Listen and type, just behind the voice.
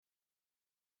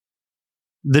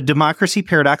The Democracy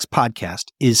Paradox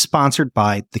podcast is sponsored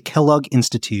by the Kellogg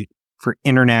Institute for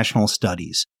International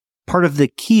Studies, part of the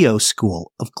Keough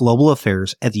School of Global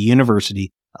Affairs at the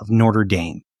University of Notre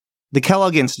Dame. The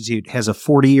Kellogg Institute has a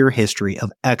 40-year history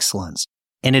of excellence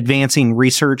in advancing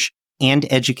research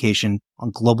and education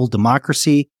on global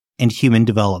democracy and human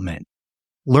development.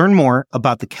 Learn more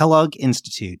about the Kellogg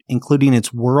Institute, including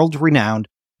its world-renowned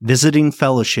visiting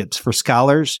fellowships for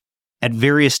scholars at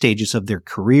various stages of their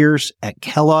careers at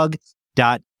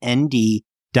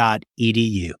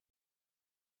kellogg.nd.edu.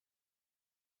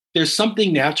 There's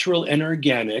something natural and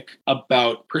organic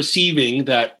about perceiving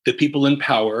that the people in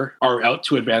power are out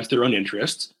to advance their own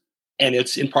interests. And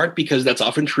it's in part because that's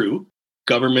often true.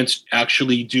 Governments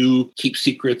actually do keep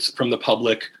secrets from the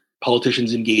public.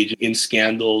 Politicians engage in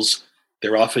scandals.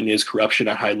 There often is corruption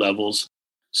at high levels.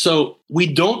 So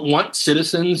we don't want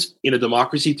citizens in a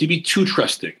democracy to be too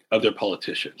trusting of their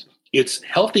politicians. It's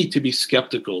healthy to be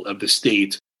skeptical of the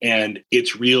state and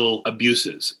its real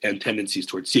abuses and tendencies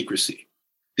towards secrecy.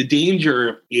 The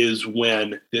danger is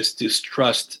when this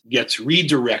distrust gets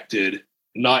redirected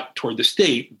not toward the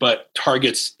state, but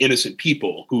targets innocent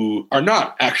people who are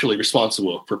not actually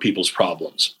responsible for people's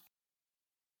problems.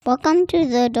 Welcome to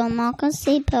the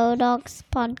Democracy Paradox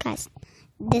podcast.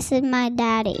 This is my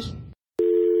daddy.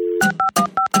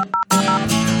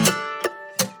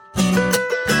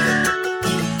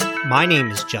 My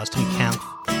name is Justin Kempf,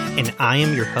 and I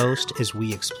am your host as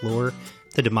we explore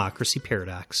the Democracy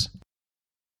Paradox.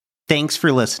 Thanks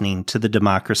for listening to the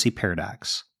Democracy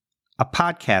Paradox, a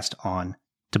podcast on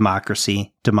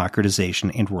democracy, democratization,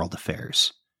 and world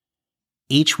affairs.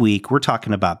 Each week, we're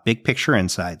talking about big picture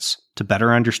insights to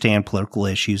better understand political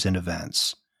issues and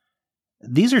events.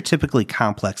 These are typically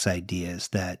complex ideas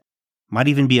that might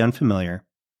even be unfamiliar,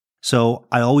 so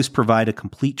I always provide a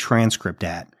complete transcript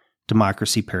at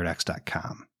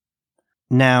democracyparadox.com.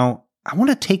 Now, I want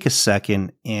to take a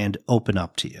second and open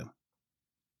up to you.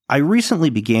 I recently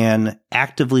began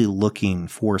actively looking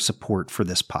for support for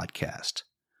this podcast,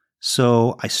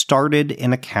 so I started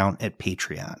an account at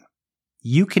Patreon.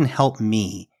 You can help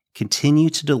me continue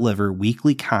to deliver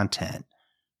weekly content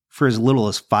for as little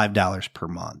as $5 per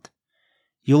month.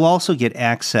 You'll also get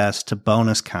access to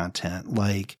bonus content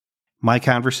like my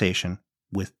conversation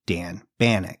with Dan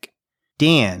Bannock.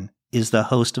 Dan is the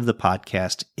host of the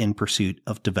podcast In Pursuit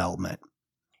of Development.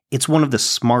 It's one of the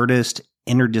smartest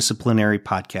interdisciplinary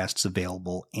podcasts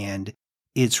available, and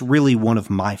it's really one of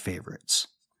my favorites.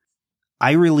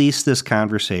 I released this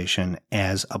conversation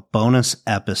as a bonus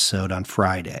episode on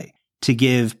Friday to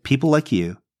give people like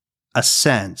you a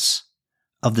sense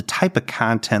of the type of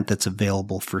content that's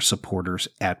available for supporters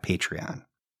at Patreon.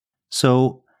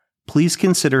 So please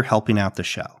consider helping out the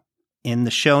show. In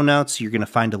the show notes, you're going to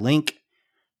find a link.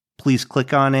 Please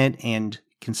click on it and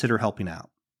consider helping out.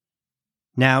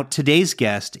 Now, today's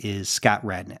guest is Scott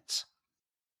Radnitz.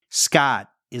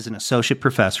 Scott is an associate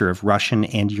professor of Russian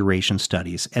and Eurasian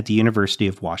Studies at the University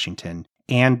of Washington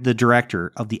and the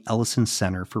director of the Ellison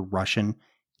Center for Russian,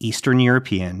 Eastern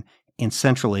European, and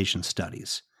Central Asian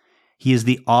Studies. He is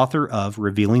the author of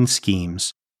Revealing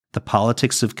Schemes, The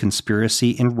Politics of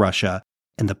Conspiracy in Russia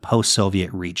and the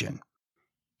Post-Soviet Region.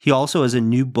 He also has a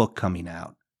new book coming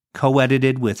out,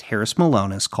 co-edited with Harris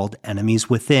Malonis, called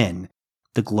Enemies Within,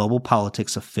 The Global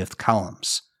Politics of Fifth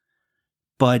Columns.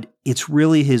 But it's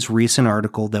really his recent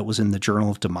article that was in the Journal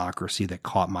of Democracy that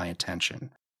caught my attention.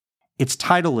 Its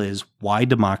title is Why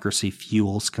Democracy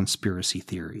Fuels Conspiracy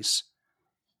Theories.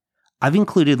 I've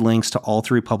included links to all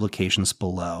three publications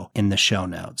below in the show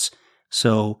notes,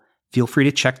 so feel free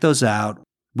to check those out.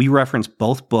 We reference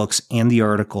both books and the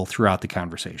article throughout the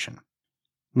conversation.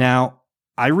 Now,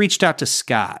 I reached out to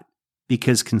Scott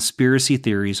because conspiracy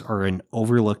theories are an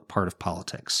overlooked part of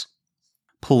politics.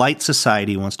 Polite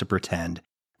society wants to pretend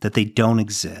that they don't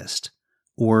exist,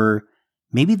 or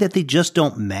maybe that they just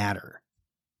don't matter.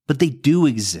 But they do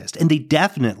exist, and they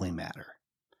definitely matter.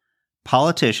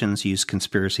 Politicians use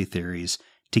conspiracy theories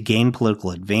to gain political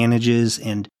advantages,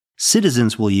 and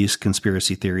citizens will use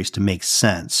conspiracy theories to make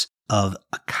sense of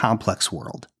a complex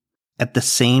world. At the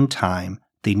same time,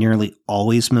 they nearly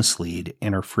always mislead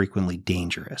and are frequently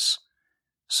dangerous.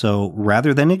 So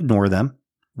rather than ignore them,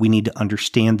 we need to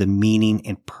understand the meaning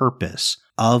and purpose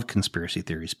of conspiracy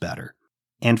theories better.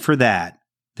 And for that,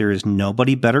 there is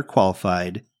nobody better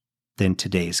qualified than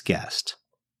today's guest.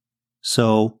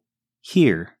 So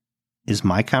here is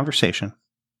my conversation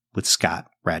with Scott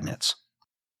Radnitz.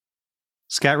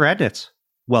 Scott Radnitz,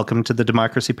 welcome to the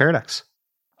Democracy Paradox.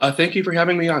 Thank you for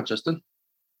having me on, Justin.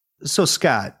 So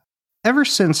Scott, ever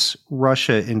since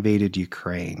Russia invaded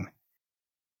Ukraine,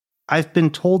 I've been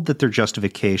told that their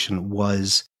justification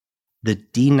was the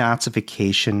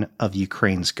denazification of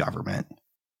Ukraine's government.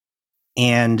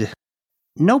 And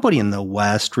nobody in the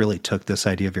West really took this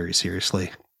idea very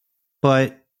seriously,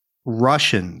 but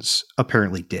Russians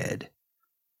apparently did.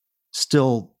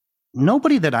 Still,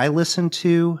 nobody that I listen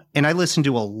to, and I listen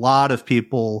to a lot of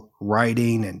people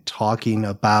writing and talking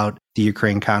about the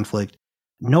Ukraine conflict,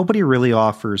 nobody really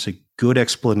offers a good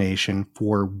explanation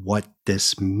for what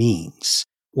this means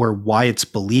or why it's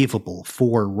believable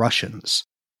for Russians.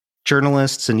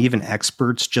 Journalists and even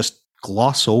experts just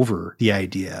gloss over the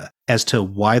idea as to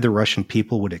why the Russian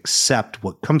people would accept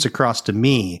what comes across to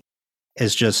me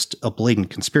as just a blatant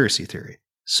conspiracy theory.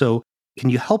 So, can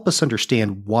you help us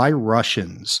understand why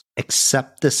Russians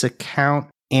accept this account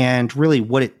and really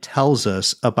what it tells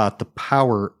us about the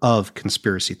power of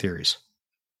conspiracy theories?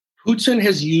 Putin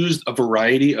has used a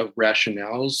variety of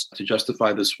rationales to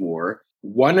justify this war.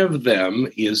 One of them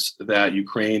is that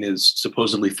Ukraine is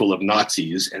supposedly full of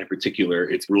Nazis, and in particular,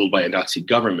 it's ruled by a Nazi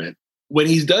government. When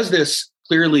he does this,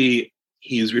 clearly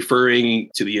he's referring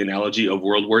to the analogy of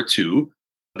World War II.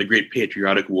 The Great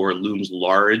Patriotic War looms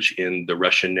large in the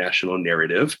Russian national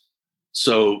narrative.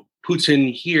 So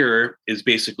Putin here is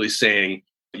basically saying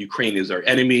Ukraine is our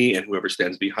enemy and whoever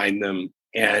stands behind them.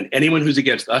 And anyone who's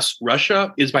against us,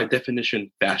 Russia, is by definition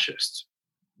fascist.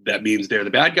 That means they're the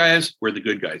bad guys, we're the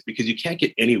good guys, because you can't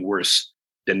get any worse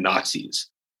than Nazis.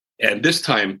 And this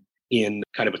time, in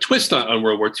kind of a twist on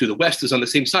World War II, the West is on the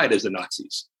same side as the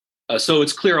Nazis. So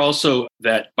it's clear also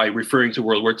that by referring to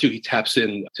World War II, he taps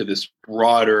into this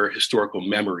broader historical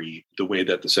memory, the way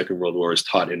that the Second World War is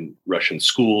taught in Russian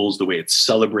schools, the way it's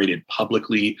celebrated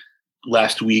publicly.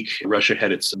 Last week, Russia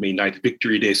had its May 9th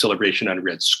Victory Day celebration on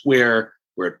Red Square,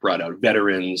 where it brought out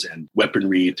veterans and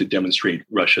weaponry to demonstrate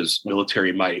Russia's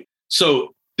military might.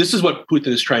 So this is what Putin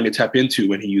is trying to tap into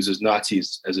when he uses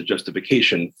Nazis as a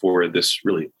justification for this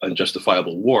really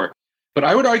unjustifiable war. But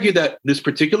I would argue that this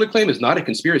particular claim is not a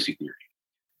conspiracy theory.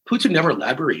 Putin never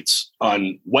elaborates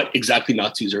on what exactly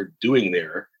Nazis are doing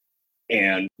there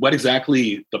and what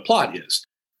exactly the plot is.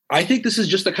 I think this is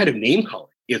just a kind of name calling.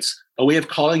 It's a way of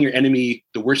calling your enemy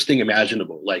the worst thing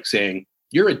imaginable, like saying,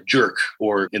 you're a jerk,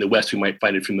 or in the West, we might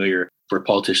find it familiar for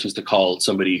politicians to call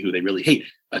somebody who they really hate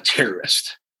a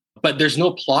terrorist. But there's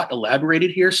no plot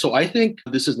elaborated here, so I think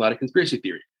this is not a conspiracy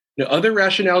theory. Now, other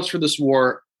rationales for this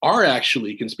war are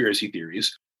actually conspiracy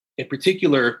theories. In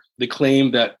particular, the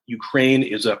claim that Ukraine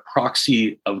is a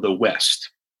proxy of the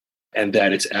West and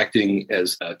that it's acting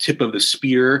as a tip of the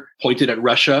spear pointed at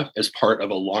Russia as part of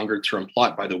a longer-term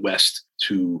plot by the West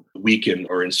to weaken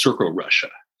or encircle Russia.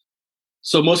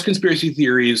 So most conspiracy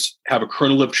theories have a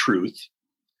kernel of truth.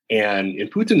 And in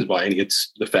Putin's mind,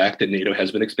 it's the fact that NATO has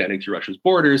been expanding to Russia's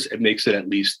borders. It makes it at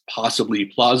least possibly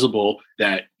plausible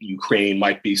that Ukraine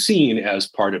might be seen as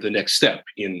part of the next step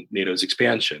in NATO's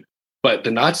expansion. But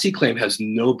the Nazi claim has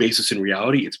no basis in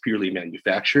reality. It's purely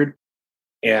manufactured.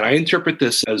 And I interpret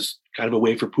this as kind of a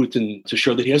way for Putin to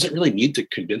show that he doesn't really need to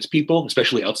convince people,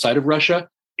 especially outside of Russia.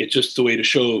 It's just a way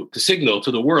to signal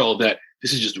to the world that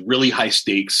this is just really high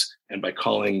stakes. And by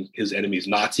calling his enemies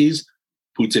Nazis,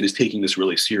 Putin is taking this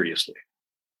really seriously.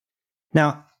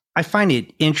 Now, I find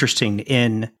it interesting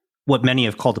in what many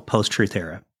have called the post-truth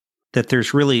era, that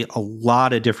there's really a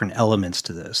lot of different elements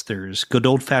to this. There's good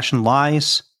old-fashioned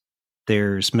lies,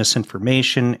 there's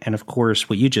misinformation, and of course,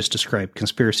 what you just described,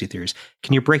 conspiracy theories.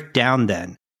 Can you break down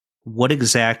then what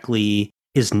exactly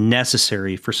is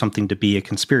necessary for something to be a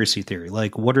conspiracy theory?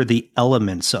 Like, what are the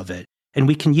elements of it? And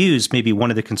we can use maybe one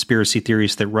of the conspiracy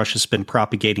theories that Russia's been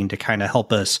propagating to kind of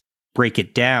help us break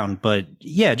it down. But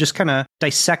yeah, just kind of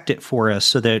dissect it for us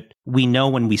so that we know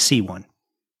when we see one.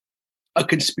 A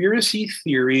conspiracy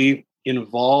theory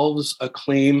involves a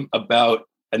claim about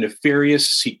a nefarious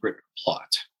secret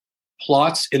plot.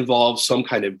 Plots involve some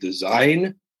kind of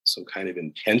design, some kind of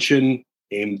intention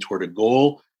aimed toward a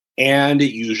goal, and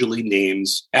it usually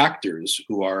names actors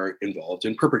who are involved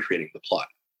in perpetrating the plot.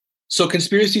 So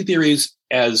conspiracy theories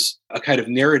as a kind of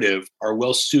narrative are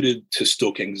well suited to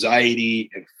stoke anxiety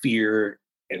and fear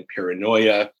and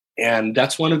paranoia. And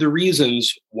that's one of the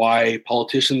reasons why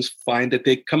politicians find that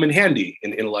they come in handy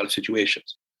in a lot of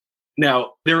situations.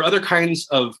 Now, there are other kinds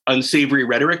of unsavory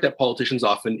rhetoric that politicians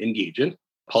often engage in.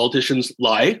 Politicians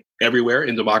lie everywhere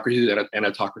in democracies and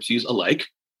autocracies alike.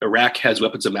 Iraq has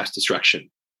weapons of mass destruction,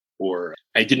 or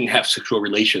I didn't have sexual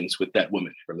relations with that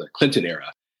woman from the Clinton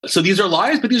era. So these are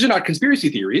lies, but these are not conspiracy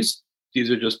theories.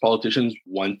 These are just politicians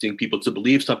wanting people to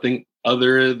believe something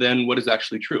other than what is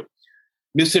actually true.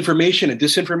 Misinformation and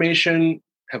disinformation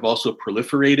have also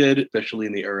proliferated, especially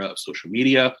in the era of social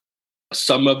media.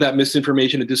 Some of that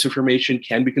misinformation and disinformation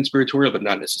can be conspiratorial, but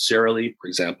not necessarily. For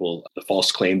example, the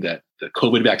false claim that the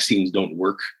COVID vaccines don't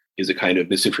work is a kind of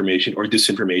misinformation or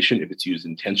disinformation if it's used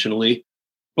intentionally.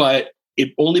 But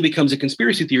it only becomes a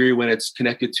conspiracy theory when it's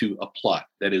connected to a plot.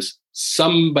 That is,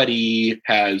 somebody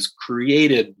has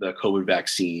created the COVID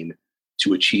vaccine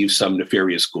to achieve some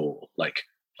nefarious goal, like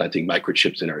planting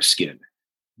microchips in our skin.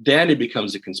 Then it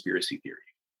becomes a conspiracy theory.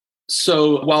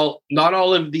 So while not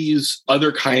all of these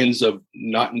other kinds of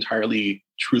not entirely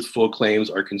truthful claims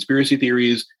are conspiracy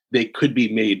theories, they could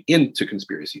be made into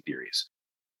conspiracy theories.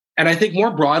 And I think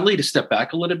more broadly, to step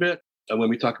back a little bit, when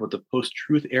we talk about the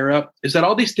post-truth era, is that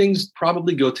all these things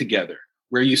probably go together.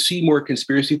 Where you see more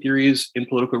conspiracy theories in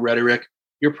political rhetoric,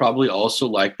 you're probably also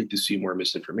likely to see more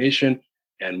misinformation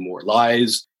and more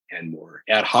lies and more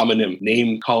ad hominem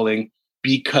name calling,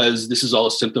 because this is all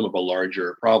a symptom of a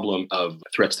larger problem of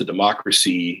threats to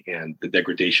democracy and the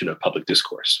degradation of public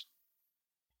discourse.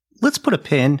 Let's put a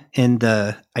pin in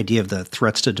the idea of the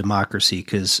threats to democracy,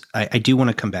 because I do want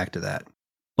to come back to that.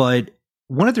 But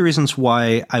one of the reasons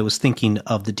why I was thinking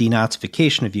of the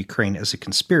denazification of Ukraine as a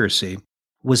conspiracy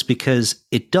was because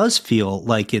it does feel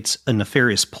like it's a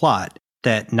nefarious plot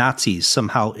that Nazis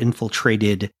somehow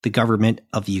infiltrated the government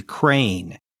of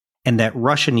Ukraine, and that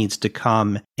Russia needs to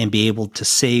come and be able to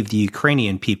save the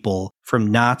Ukrainian people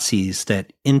from Nazis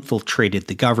that infiltrated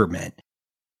the government.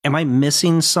 Am I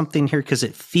missing something here? Because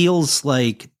it feels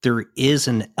like there is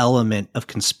an element of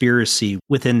conspiracy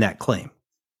within that claim.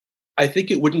 I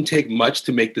think it wouldn't take much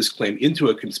to make this claim into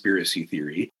a conspiracy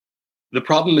theory. The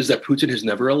problem is that Putin has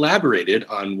never elaborated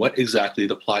on what exactly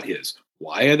the plot is.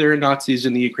 Why are there Nazis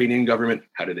in the Ukrainian government?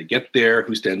 How did they get there?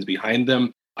 Who stands behind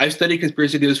them? I've studied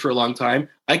conspiracy theories for a long time.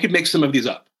 I could make some of these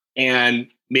up, and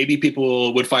maybe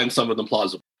people would find some of them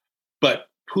plausible. But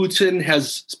Putin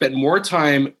has spent more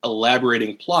time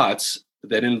elaborating plots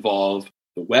that involve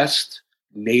the West,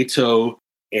 NATO,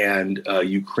 and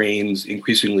Ukraine's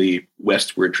increasingly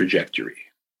westward trajectory.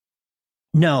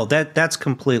 No, that's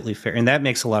completely fair. And that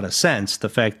makes a lot of sense. The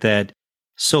fact that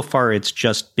so far it's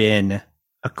just been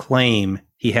a claim,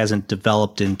 he hasn't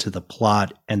developed into the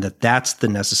plot, and that's the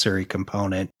necessary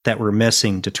component that we're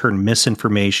missing to turn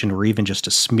misinformation or even just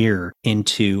a smear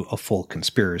into a full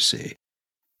conspiracy.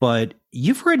 But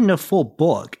you've written a full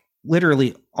book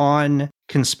literally on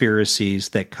conspiracies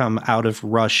that come out of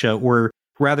Russia, or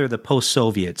rather the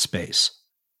post-Soviet space.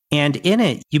 And in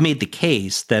it, you made the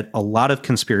case that a lot of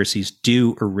conspiracies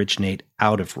do originate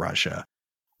out of Russia.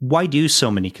 Why do so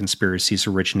many conspiracies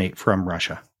originate from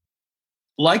Russia?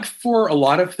 Like for a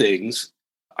lot of things,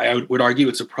 I would argue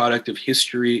it's a product of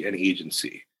history and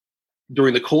agency.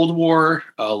 During the Cold War,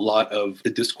 a lot of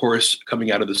the discourse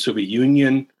coming out of the Soviet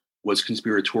Union was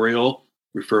conspiratorial,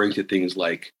 referring to things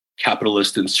like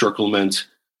capitalist encirclement,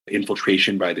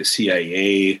 infiltration by the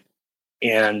CIA.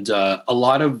 And a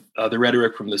lot of the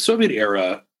rhetoric from the Soviet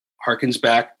era harkens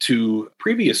back to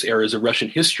previous eras of Russian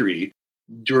history,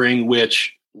 during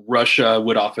which Russia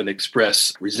would often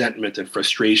express resentment and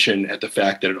frustration at the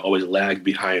fact that it always lagged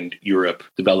behind Europe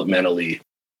developmentally.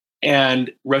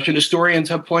 And Russian historians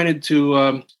have pointed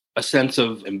to a sense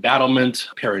of embattlement,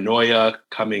 paranoia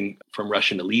coming from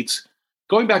Russian elites,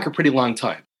 going back a pretty long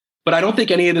time. But I don't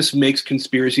think any of this makes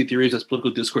conspiracy theories as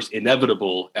political discourse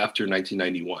inevitable after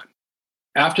 1991.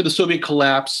 After the Soviet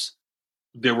collapse,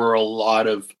 there were a lot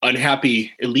of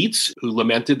unhappy elites who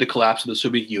lamented the collapse of the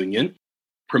Soviet Union,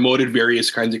 promoted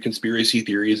various kinds of conspiracy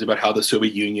theories about how the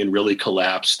Soviet Union really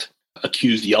collapsed,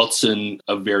 accused Yeltsin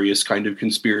of various kinds of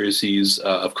conspiracies,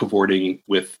 of cavorting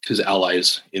with his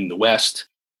allies in the West.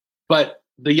 But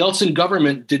the Yeltsin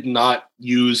government did not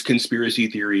use conspiracy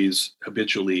theories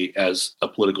habitually as a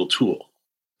political tool.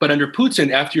 But under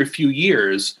Putin, after a few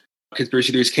years,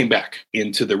 conspiracy theories came back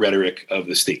into the rhetoric of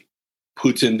the state.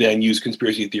 Putin then used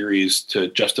conspiracy theories to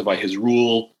justify his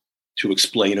rule, to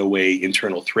explain away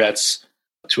internal threats,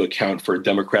 to account for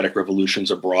democratic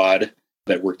revolutions abroad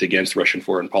that worked against Russian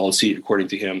foreign policy, according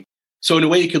to him. So in a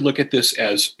way, you could look at this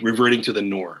as reverting to the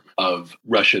norm of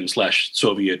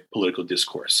Russian/Soviet political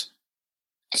discourse.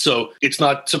 So it's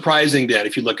not surprising that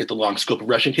if you look at the long scope of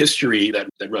Russian history, that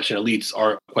Russian elites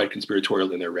are quite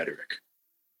conspiratorial in their rhetoric.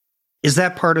 Is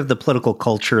that part of the political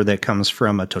culture that comes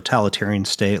from a totalitarian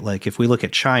state? Like if we look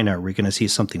at China, are we going to see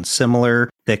something similar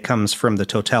that comes from the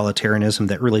totalitarianism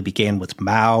that really began with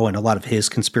Mao and a lot of his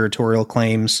conspiratorial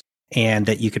claims, and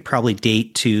that you could probably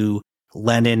date to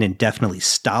Lenin and definitely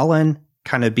Stalin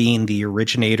kind of being the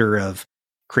originator of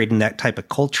creating that type of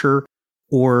culture?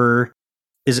 Or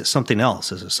is it something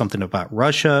else? Is it something about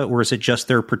Russia, or is it just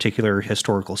their particular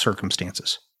historical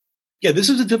circumstances? Yeah, this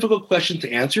is a difficult question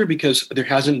to answer because there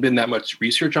hasn't been that much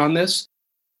research on this.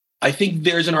 I think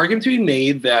there's an argument to be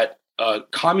made that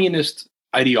communist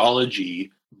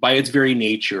ideology by its very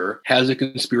nature, has a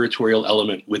conspiratorial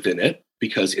element within it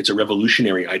because it's a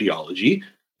revolutionary ideology,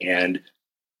 and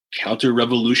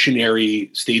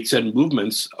counter-revolutionary states and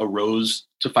movements arose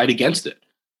to fight against it.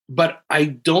 But I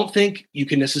don't think you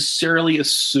can necessarily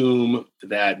assume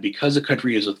that because a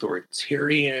country is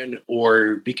authoritarian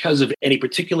or because of any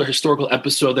particular historical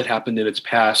episode that happened in its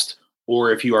past,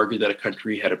 or if you argue that a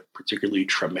country had a particularly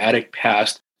traumatic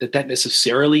past, that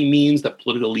necessarily means that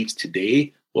political elites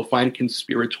today will find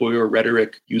conspiratorial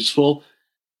rhetoric useful.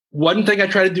 One thing I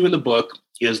try to do in the book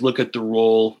is look at the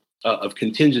role of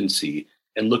contingency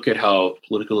and look at how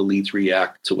political elites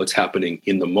react to what's happening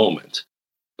in the moment.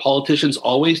 Politicians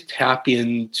always tap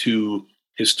into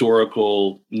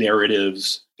historical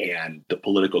narratives and the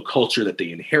political culture that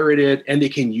they inherited, and they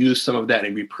can use some of that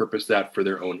and repurpose that for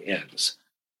their own ends.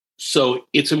 So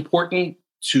it's important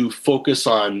to focus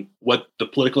on what the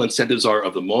political incentives are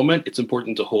of the moment. It's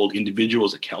important to hold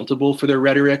individuals accountable for their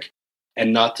rhetoric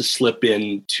and not to slip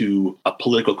into a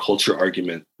political culture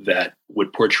argument that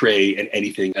would portray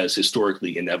anything as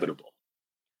historically inevitable.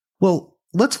 Well,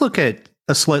 let's look at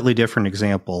a slightly different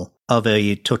example of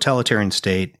a totalitarian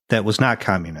state that was not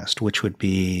communist, which would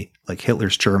be like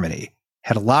Hitler's Germany.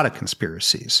 Had a lot of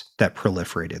conspiracies that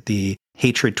proliferated. The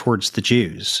hatred towards the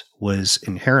Jews was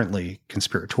inherently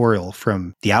conspiratorial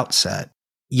from the outset.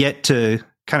 Yet to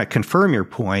kind of confirm your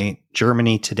point,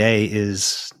 Germany today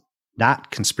is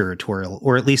not conspiratorial,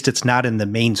 or at least it's not in the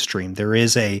mainstream. There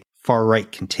is a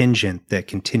far-right contingent that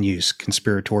continues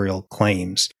conspiratorial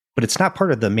claims, but it's not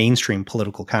part of the mainstream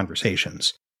political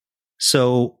conversations.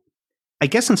 So I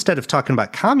guess instead of talking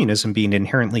about communism being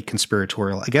inherently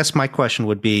conspiratorial, I guess my question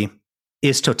would be,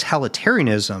 is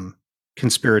totalitarianism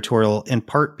conspiratorial in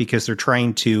part because they're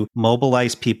trying to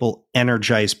mobilize people,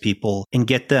 energize people, and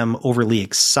get them overly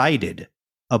excited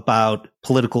about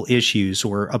political issues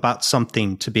or about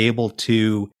something to be able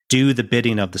to do the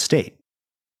bidding of the state?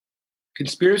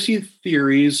 Conspiracy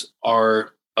theories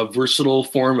are a versatile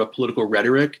form of political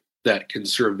rhetoric that can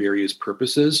serve various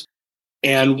purposes.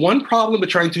 And one problem with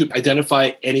trying to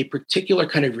identify any particular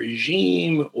kind of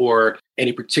regime or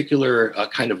any particular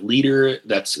kind of leader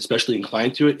that's especially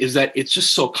inclined to it is that it's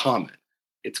just so common.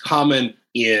 It's common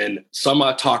in some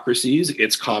autocracies.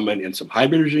 It's common in some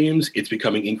hybrid regimes. It's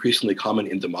becoming increasingly common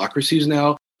in democracies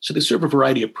now. So they serve a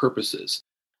variety of purposes.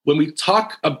 When we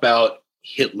talk about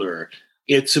Hitler,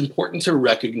 it's important to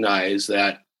recognize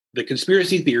that the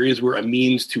conspiracy theories were a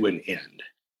means to an end.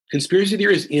 Conspiracy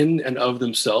theories in and of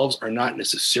themselves are not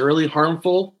necessarily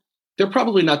harmful. They're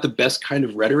probably not the best kind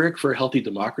of rhetoric for a healthy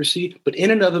democracy, but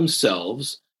in and of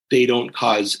themselves, they don't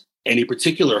cause any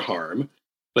particular harm,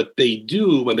 but they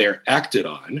do when they're acted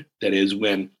on, that is,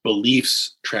 when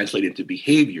beliefs translate into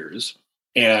behaviors,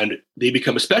 and they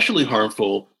become especially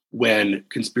harmful when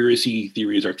conspiracy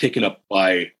theories are taken up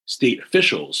by state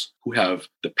officials who have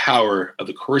the power of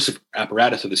the coercive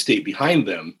apparatus of the state behind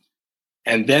them,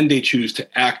 and then they choose to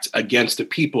act against the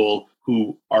people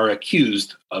who are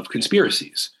accused of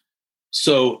conspiracies.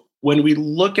 So when we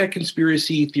look at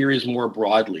conspiracy theories more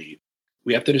broadly,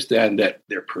 we have to understand that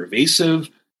they're pervasive.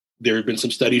 There have been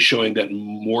some studies showing that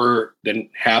more than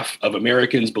half of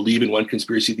Americans believe in one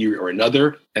conspiracy theory or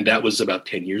another, and that was about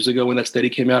 10 years ago when that study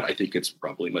came out. I think it's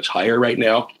probably much higher right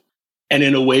now. And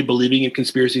in a way, believing in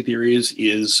conspiracy theories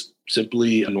is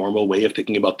simply a normal way of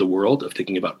thinking about the world, of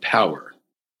thinking about power.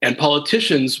 And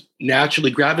politicians naturally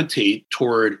gravitate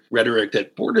toward rhetoric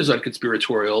that borders on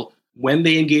conspiratorial when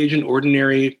they engage in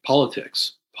ordinary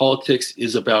politics. Politics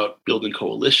is about building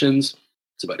coalitions.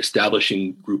 It's about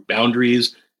establishing group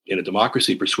boundaries. In a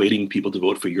democracy, persuading people to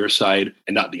vote for your side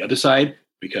and not the other side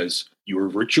because you are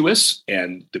virtuous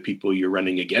and the people you're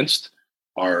running against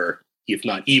are, if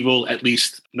not evil, at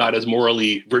least not as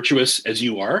morally virtuous as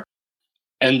you are.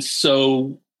 And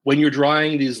so when you're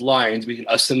drawing these lines between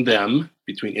us and them,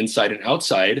 between inside and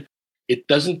outside, it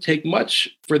doesn't take much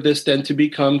for this then to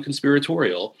become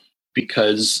conspiratorial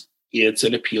because it's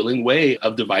an appealing way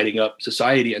of dividing up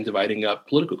society and dividing up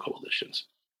political coalitions.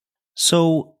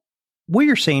 So what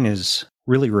you're saying is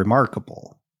really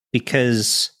remarkable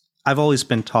because I've always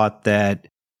been taught that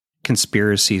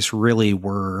conspiracies really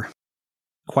were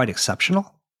quite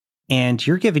exceptional. And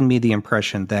you're giving me the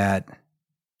impression that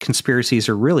conspiracies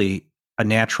are really a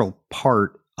natural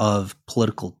part of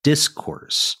political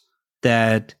discourse,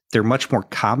 that they're much more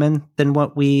common than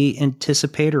what we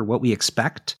anticipate or what we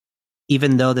expect,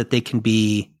 even though that they can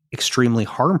be extremely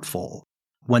harmful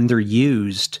when they're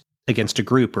used against a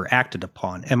group or acted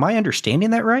upon. Am I understanding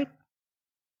that right?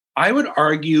 I would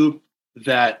argue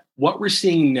that what we're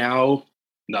seeing now,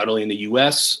 not only in the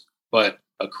US, but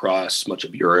across much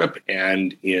of Europe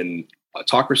and in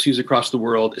autocracies across the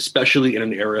world, especially in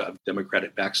an era of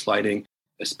democratic backsliding,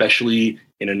 especially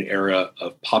in an era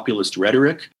of populist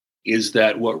rhetoric, is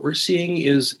that what we're seeing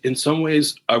is in some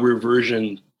ways a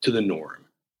reversion to the norm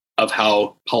of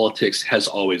how politics has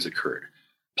always occurred.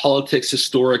 Politics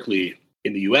historically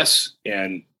in the US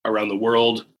and around the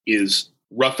world is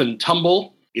rough and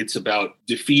tumble. It's about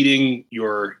defeating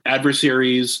your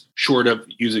adversaries short of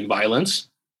using violence,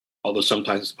 although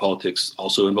sometimes politics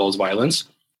also involves violence.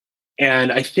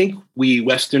 And I think we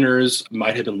Westerners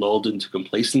might have been lulled into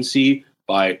complacency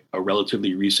by a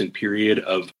relatively recent period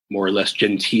of more or less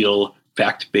genteel,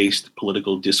 fact-based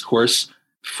political discourse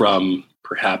from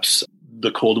perhaps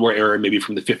the Cold War era, maybe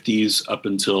from the 50s up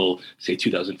until, say,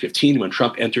 2015, when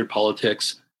Trump entered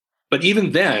politics. But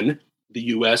even then, the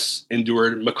US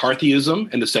endured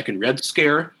McCarthyism and the Second Red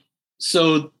Scare.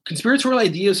 So conspiratorial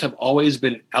ideas have always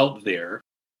been out there.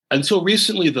 Until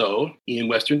recently, though, in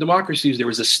Western democracies, there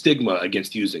was a stigma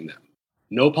against using them.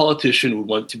 No politician would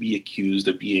want to be accused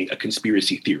of being a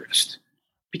conspiracy theorist,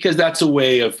 because that's a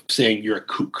way of saying you're a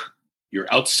kook.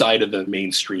 You're outside of the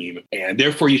mainstream, and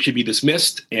therefore you should be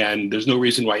dismissed, and there's no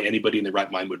reason why anybody in their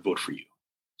right mind would vote for you.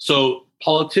 So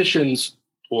politicians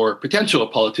or potential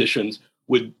politicians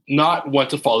would not want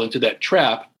to fall into that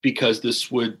trap because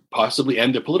this would possibly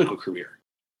end their political career.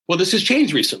 Well, this has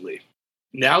changed recently.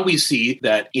 Now we see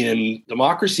that in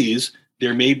democracies,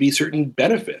 there may be certain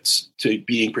benefits to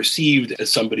being perceived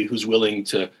as somebody who's willing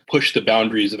to push the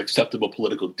boundaries of acceptable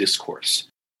political discourse,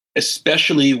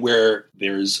 especially where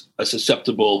there's a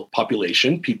susceptible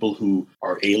population, people who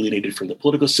are alienated from the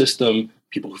political system,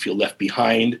 people who feel left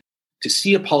behind. To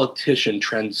see a politician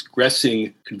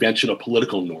transgressing conventional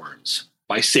political norms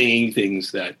by saying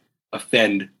things that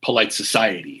offend polite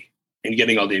society and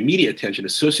getting all the immediate attention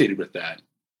associated with that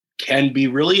can be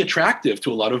really attractive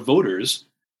to a lot of voters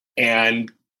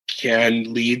and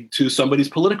can lead to somebody's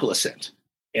political ascent.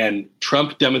 And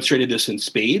Trump demonstrated this in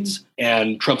spades,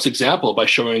 and Trump's example by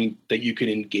showing that you can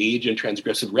engage in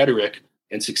transgressive rhetoric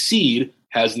and succeed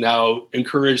has now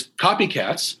encouraged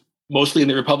copycats, mostly in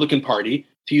the Republican Party,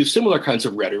 to use similar kinds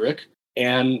of rhetoric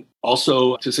and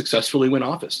also to successfully win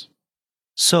office.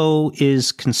 So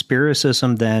is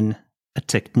conspiracism then a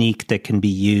technique that can be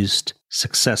used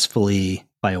successfully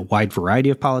by a wide variety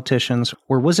of politicians?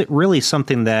 Or was it really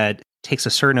something that takes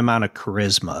a certain amount of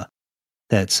charisma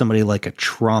that somebody like a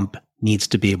Trump needs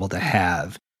to be able to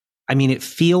have? I mean, it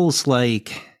feels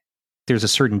like there's a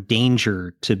certain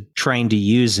danger to trying to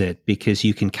use it because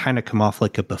you can kind of come off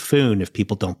like a buffoon if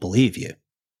people don't believe you.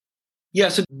 Yeah,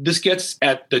 so this gets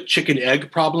at the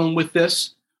chicken-egg problem with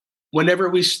this. Whenever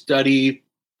we study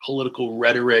political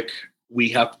rhetoric, we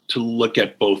have to look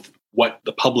at both what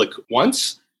the public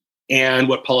wants and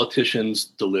what politicians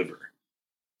deliver.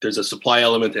 There's a supply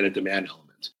element and a demand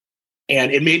element.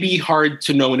 And it may be hard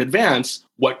to know in advance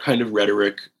what kind of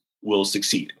rhetoric will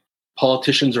succeed.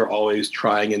 Politicians are always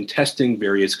trying and testing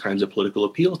various kinds of political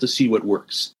appeals to see what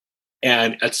works.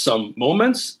 And at some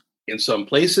moments, in some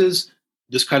places,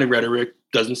 this kind of rhetoric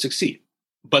doesn't succeed.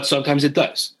 But sometimes it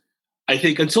does. I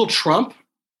think until Trump,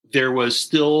 there was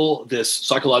still this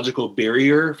psychological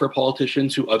barrier for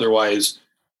politicians who otherwise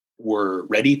were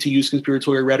ready to use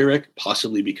conspiratorial rhetoric,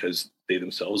 possibly because they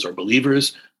themselves are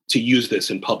believers, to use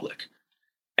this in public.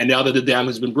 And now that the dam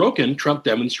has been broken, Trump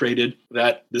demonstrated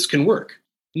that this can work.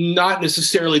 Not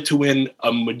necessarily to win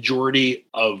a majority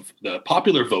of the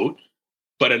popular vote,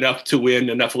 but enough to win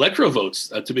enough electoral votes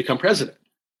to become president.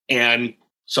 And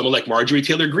someone like Marjorie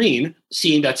Taylor Greene,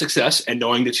 seeing that success and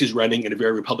knowing that she's running in a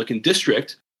very Republican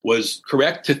district, was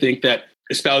correct to think that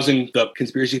espousing the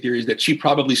conspiracy theories that she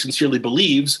probably sincerely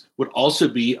believes would also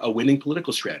be a winning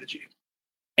political strategy.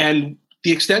 And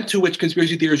the extent to which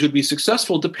conspiracy theories would be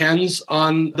successful depends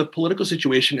on the political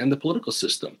situation and the political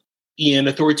system. In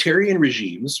authoritarian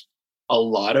regimes, a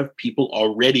lot of people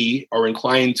already are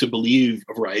inclined to believe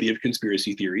a variety of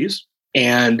conspiracy theories,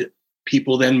 and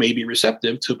people then may be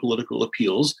receptive to political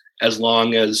appeals as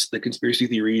long as the conspiracy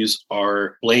theories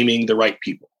are blaming the right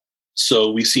people.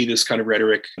 So we see this kind of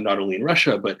rhetoric not only in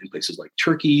Russia, but in places like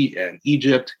Turkey and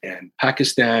Egypt and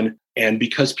Pakistan. And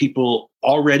because people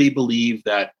already believe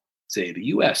that, say, the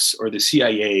US or the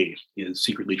CIA is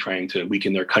secretly trying to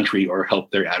weaken their country or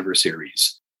help their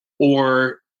adversaries,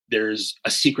 or there's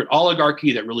a secret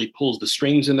oligarchy that really pulls the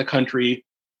strings in the country,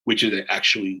 which is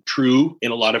actually true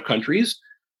in a lot of countries,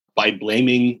 by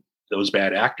blaming those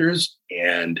bad actors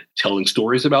and telling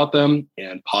stories about them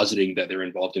and positing that they're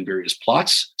involved in various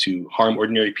plots to harm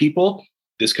ordinary people,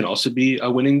 this can also be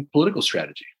a winning political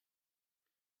strategy.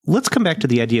 Let's come back to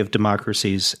the idea of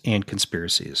democracies and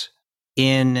conspiracies.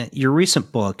 In your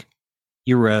recent book,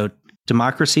 you wrote,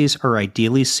 "Democracies are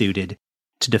ideally suited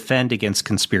to defend against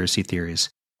conspiracy theories,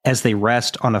 as they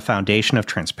rest on a foundation of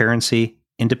transparency,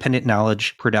 independent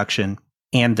knowledge production,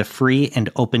 and the free and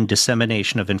open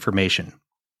dissemination of information.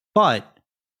 But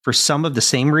for some of the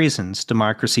same reasons,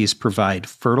 democracies provide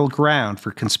fertile ground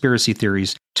for conspiracy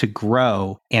theories to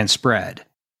grow and spread.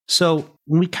 So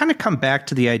when we kind of come back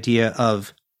to the idea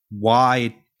of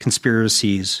why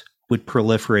conspiracies would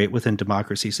proliferate within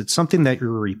democracies, it's something that you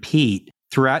repeat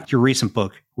throughout your recent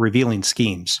book, Revealing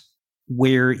Schemes,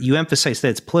 where you emphasize that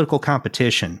it's political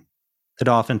competition that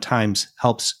oftentimes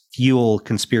helps fuel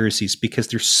conspiracies because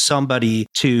there's somebody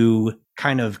to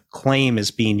kind of claim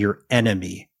as being your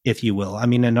enemy, if you will. I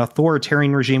mean, an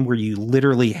authoritarian regime where you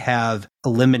literally have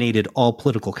eliminated all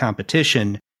political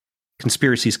competition,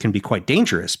 conspiracies can be quite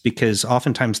dangerous because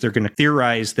oftentimes they're going to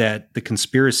theorize that the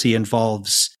conspiracy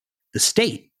involves the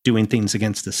state doing things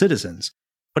against the citizens.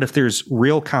 But if there's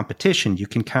real competition, you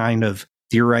can kind of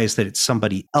theorize that it's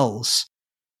somebody else.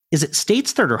 Is it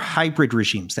states that are hybrid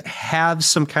regimes that have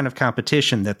some kind of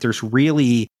competition that there's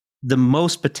really the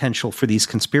most potential for these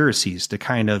conspiracies to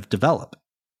kind of develop?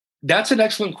 That's an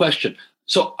excellent question.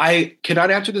 So I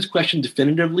cannot answer this question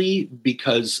definitively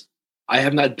because I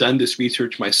have not done this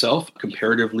research myself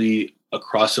comparatively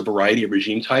across a variety of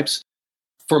regime types.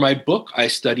 For my book, I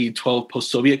studied 12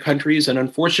 post-Soviet countries, and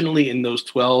unfortunately in those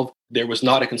 12, there was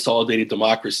not a consolidated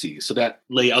democracy. So that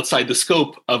lay outside the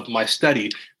scope of my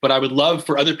study, but I would love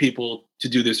for other people to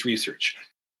do this research.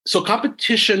 So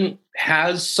competition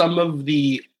has some of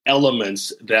the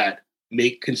elements that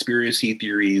make conspiracy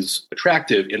theories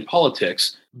attractive in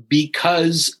politics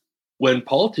because when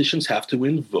politicians have to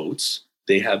win votes,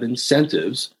 they have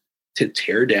incentives to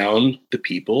tear down the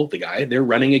people, the guy they're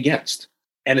running against.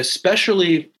 And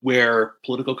especially where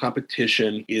political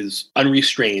competition is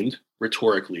unrestrained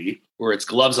rhetorically, where it's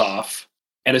gloves off,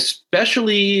 and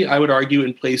especially, I would argue,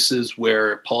 in places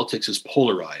where politics is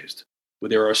polarized, where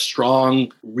there are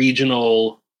strong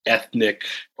regional, ethnic,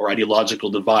 or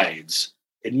ideological divides,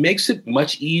 it makes it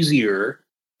much easier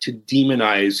to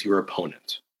demonize your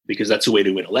opponent because that's a way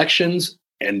to win elections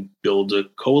and build a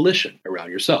coalition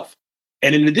around yourself.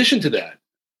 And in addition to that,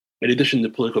 in addition to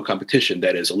political competition,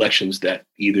 that is elections that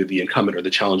either the incumbent or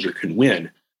the challenger can win,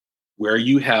 where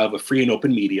you have a free and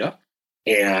open media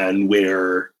and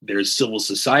where there's civil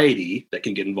society that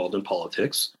can get involved in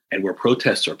politics and where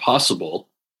protests are possible,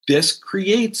 this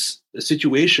creates a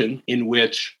situation in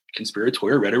which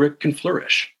conspiratorial rhetoric can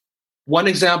flourish. One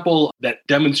example that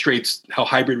demonstrates how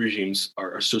hybrid regimes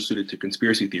are so suited to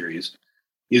conspiracy theories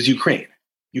is Ukraine.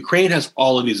 Ukraine has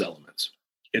all of these elements.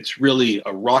 It's really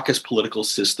a raucous political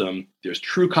system. There's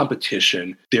true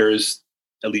competition. There's,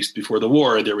 at least before the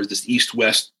war, there was this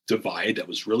East-West divide that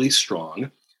was really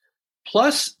strong.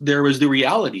 Plus, there was the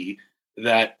reality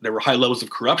that there were high levels of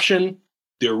corruption.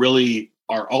 There really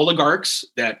are oligarchs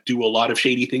that do a lot of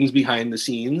shady things behind the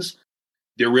scenes.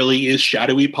 There really is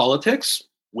shadowy politics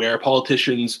where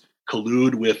politicians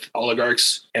collude with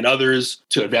oligarchs and others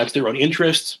to advance their own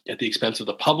interests at the expense of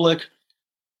the public.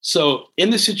 So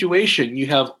in this situation, you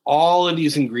have all of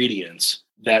these ingredients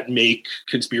that make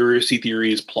conspiracy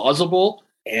theories plausible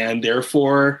and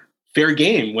therefore fair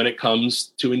game when it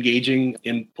comes to engaging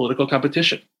in political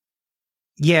competition.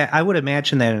 Yeah, I would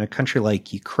imagine that in a country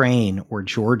like Ukraine or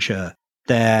Georgia,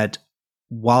 that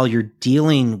while you're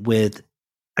dealing with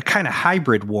a kind of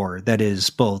hybrid war that is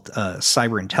both a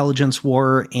cyber intelligence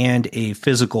war and a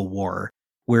physical war,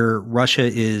 where Russia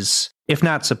is, if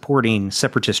not supporting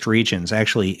separatist regions,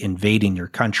 actually invading your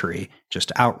country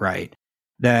just outright,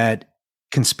 that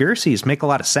conspiracies make a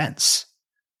lot of sense.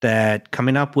 That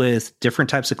coming up with different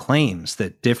types of claims,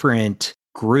 that different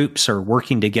groups are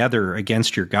working together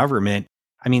against your government.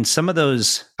 I mean, some of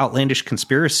those outlandish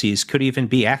conspiracies could even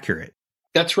be accurate.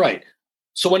 That's right.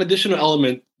 So one additional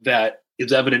element that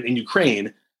is evident in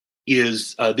Ukraine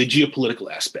is the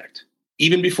geopolitical aspect.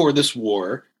 Even before this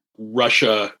war,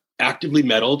 Russia actively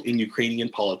meddled in Ukrainian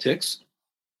politics.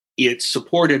 It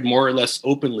supported more or less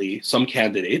openly some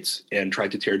candidates and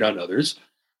tried to tear down others.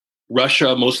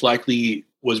 Russia most likely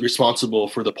was responsible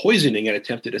for the poisoning and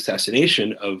attempted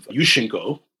assassination of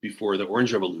Yushchenko before the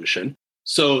Orange Revolution.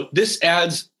 So this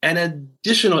adds an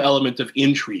additional element of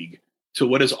intrigue to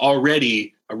what is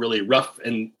already a really rough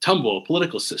and tumble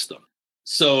political system.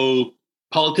 So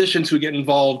politicians who get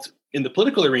involved in the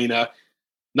political arena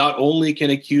not only can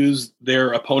accuse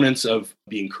their opponents of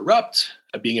being corrupt,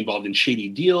 of being involved in shady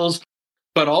deals,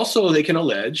 but also they can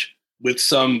allege with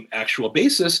some actual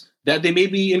basis that they may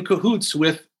be in cahoots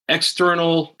with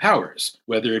external powers,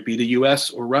 whether it be the US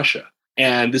or Russia.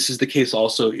 And this is the case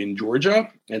also in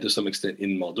Georgia and to some extent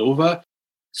in Moldova.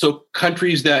 So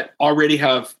countries that already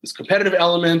have this competitive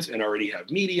element and already have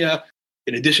media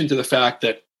in addition to the fact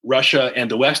that Russia and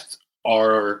the West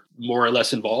are more or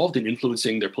less involved in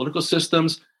influencing their political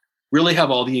systems, really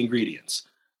have all the ingredients.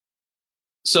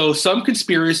 So some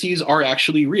conspiracies are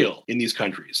actually real in these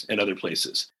countries and other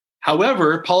places.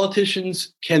 However,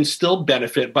 politicians can still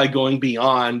benefit by going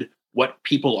beyond what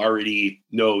people already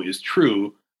know is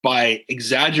true by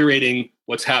exaggerating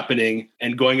what's happening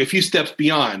and going a few steps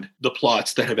beyond the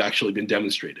plots that have actually been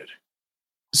demonstrated.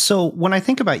 So when I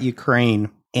think about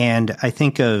Ukraine, and I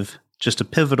think of just a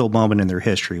pivotal moment in their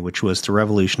history, which was the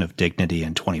Revolution of Dignity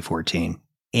in 2014,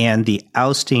 and the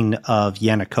ousting of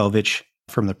Yanukovych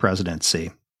from the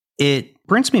presidency, it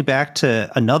brings me back to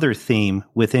another theme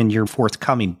within your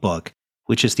forthcoming book,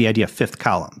 which is the idea of fifth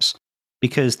columns.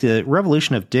 Because the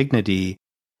Revolution of Dignity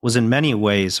was in many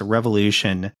ways a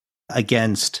revolution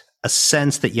against a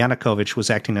sense that Yanukovych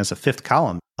was acting as a fifth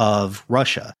column of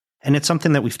Russia. And it's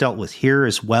something that we've dealt with here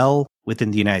as well within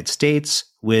the United States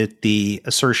with the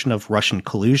assertion of Russian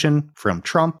collusion from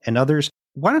Trump and others.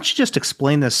 Why don't you just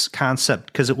explain this concept?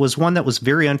 Because it was one that was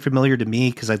very unfamiliar to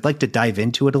me, because I'd like to dive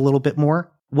into it a little bit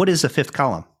more. What is a fifth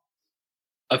column?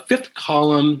 A fifth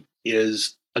column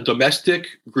is a domestic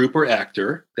group or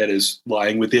actor that is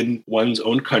lying within one's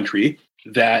own country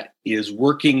that is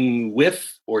working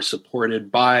with or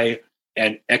supported by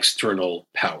an external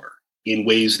power in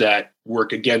ways that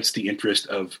work against the interest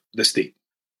of the state.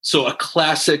 So a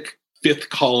classic fifth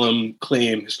column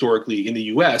claim historically in the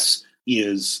US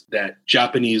is that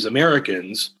Japanese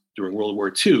Americans during World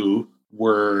War II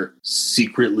were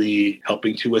secretly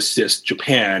helping to assist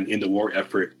Japan in the war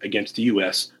effort against the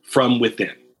US from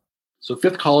within. So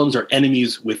fifth columns are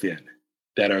enemies within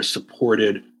that are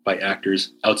supported by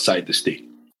actors outside the state.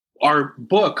 Our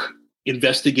book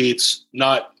investigates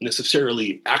not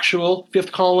necessarily actual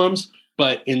fifth columns,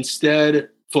 but instead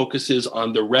focuses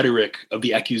on the rhetoric of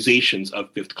the accusations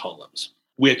of fifth columns,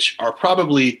 which are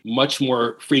probably much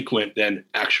more frequent than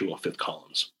actual fifth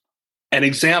columns. An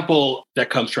example that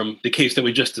comes from the case that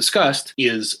we just discussed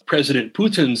is President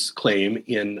Putin's claim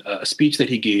in a speech that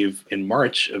he gave in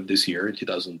March of this year, in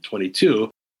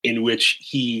 2022, in which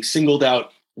he singled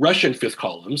out Russian fifth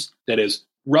columns, that is,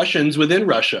 Russians within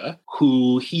Russia,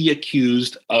 who he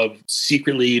accused of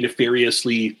secretly,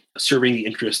 nefariously serving the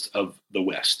interests of the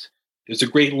West. There's a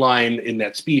great line in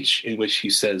that speech in which he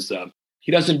says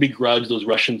he doesn't begrudge those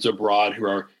Russians abroad who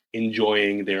are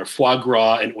enjoying their foie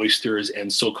gras and oysters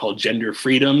and so-called gender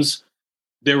freedoms.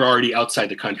 They're already outside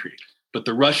the country. But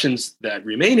the Russians that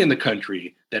remain in the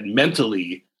country, that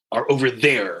mentally are over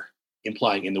there,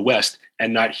 implying in the West,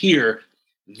 and not here,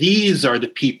 these are the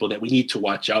people that we need to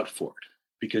watch out for.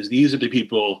 Because these are the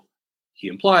people, he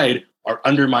implied, are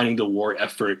undermining the war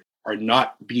effort, are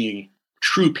not being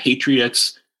true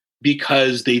patriots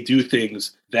because they do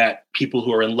things that people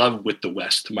who are in love with the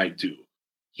West might do.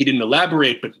 He didn't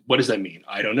elaborate, but what does that mean?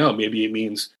 I don't know. Maybe it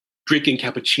means drinking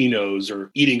cappuccinos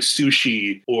or eating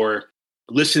sushi or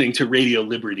listening to Radio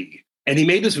Liberty. And he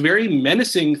made this very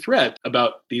menacing threat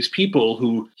about these people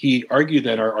who he argued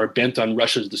that are bent on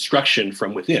Russia's destruction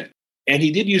from within. And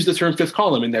he did use the term fifth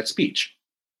column in that speech.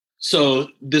 So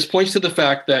this points to the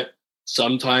fact that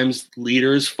sometimes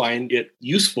leaders find it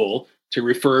useful to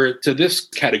refer to this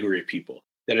category of people,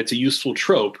 that it's a useful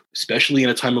trope, especially in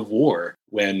a time of war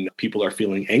when people are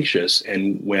feeling anxious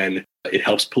and when it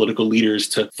helps political leaders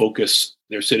to focus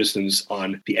their citizens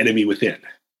on the enemy within.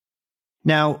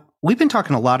 Now, we've been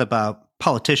talking a lot about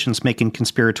politicians making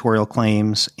conspiratorial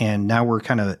claims, and now we're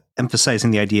kind of emphasizing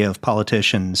the idea of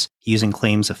politicians using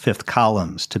claims of fifth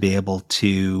columns to be able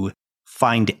to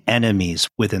find enemies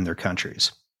within their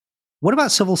countries. What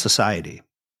about civil society?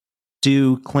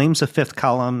 Do claims of fifth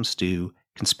columns, do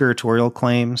conspiratorial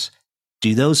claims,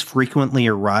 do those frequently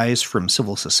arise from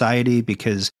civil society?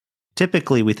 Because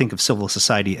typically we think of civil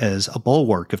society as a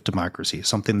bulwark of democracy,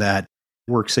 something that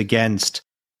works against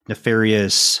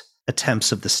nefarious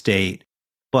attempts of the state.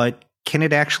 But can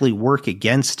it actually work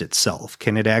against itself?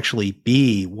 Can it actually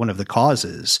be one of the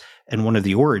causes and one of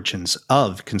the origins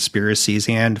of conspiracies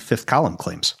and fifth column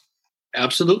claims?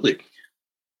 Absolutely.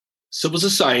 Civil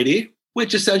society,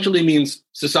 which essentially means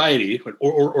society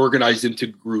or organized into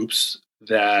groups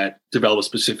that develop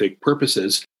specific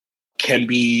purposes, can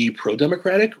be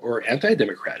pro-democratic or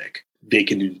anti-democratic. They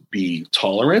can be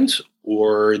tolerant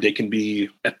or they can be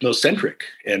ethnocentric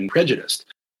and prejudiced.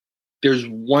 There's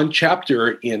one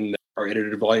chapter in our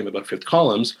edited volume about fifth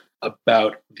columns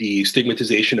about the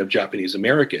stigmatization of Japanese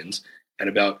Americans and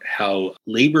about how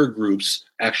labor groups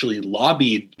actually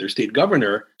lobbied their state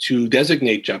governor to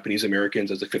designate Japanese Americans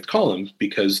as a fifth column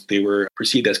because they were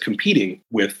perceived as competing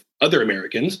with other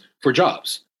Americans for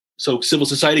jobs. So civil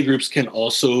society groups can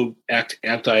also act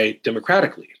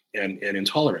anti-democratically. and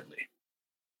intolerantly.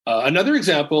 Another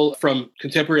example from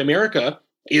contemporary America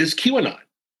is QAnon.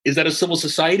 Is that a civil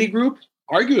society group?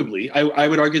 Arguably, I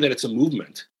would argue that it's a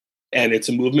movement. And it's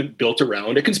a movement built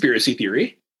around a conspiracy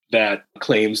theory that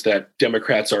claims that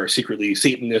Democrats are secretly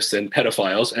Satanists and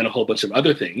pedophiles and a whole bunch of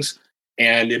other things.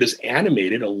 And it has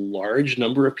animated a large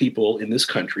number of people in this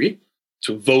country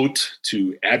to vote,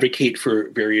 to advocate for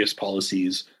various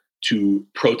policies, to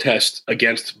protest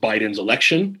against Biden's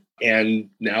election, and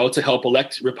now to help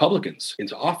elect Republicans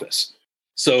into office.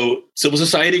 So civil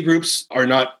society groups are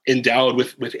not endowed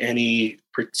with any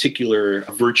particular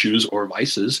virtues or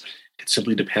vices. It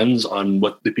simply depends on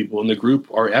what the people in the group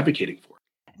are advocating for.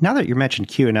 Now that you mentioned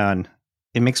QAnon,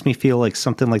 it makes me feel like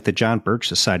something like the John Birch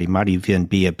Society might even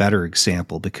be a better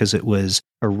example because it was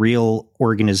a real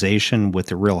organization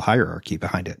with a real hierarchy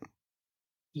behind it.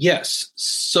 Yes.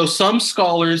 So some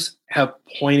scholars have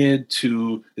pointed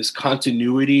to this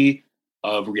continuity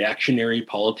of reactionary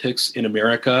politics in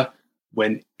America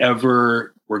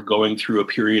whenever we're going through a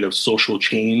period of social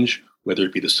change, whether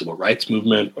it be the civil rights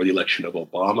movement or the election of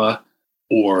Obama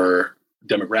or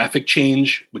demographic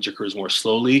change, which occurs more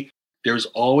slowly. There's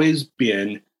always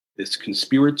been this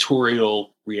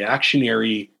conspiratorial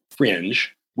reactionary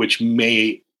fringe, which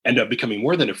may end up becoming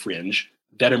more than a fringe,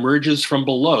 that emerges from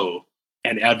below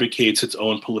and advocates its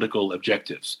own political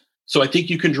objectives. So I think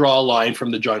you can draw a line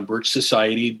from the John Birch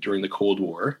Society during the Cold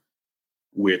War,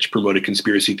 which promoted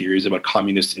conspiracy theories about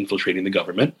communists infiltrating the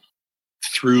government,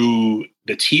 through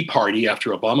the Tea Party after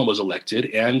Obama was elected,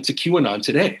 and to QAnon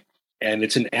today. And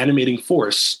it's an animating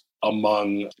force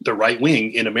among the right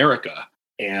wing in America.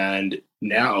 And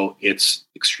now it's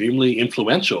extremely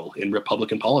influential in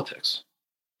Republican politics.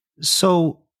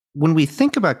 So when we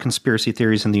think about conspiracy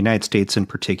theories in the United States in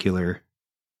particular,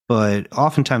 but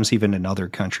oftentimes even in other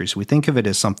countries, we think of it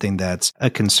as something that's a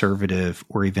conservative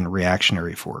or even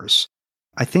reactionary force.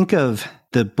 I think of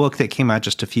the book that came out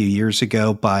just a few years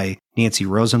ago by Nancy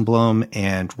Rosenblum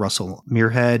and Russell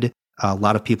Muirhead, a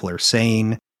lot of people are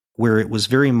saying, where it was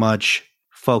very much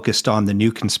focused on the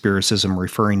new conspiracism,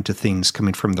 referring to things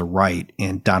coming from the right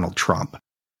and Donald Trump.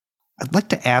 I'd like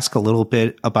to ask a little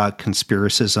bit about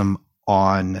conspiracism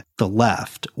on the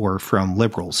left or from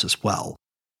liberals as well.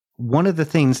 One of the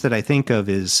things that I think of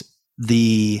is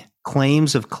the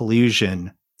claims of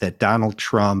collusion that Donald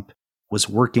Trump was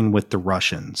working with the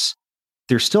Russians.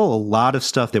 There's still a lot of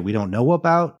stuff that we don't know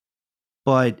about,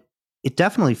 but it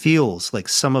definitely feels like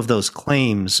some of those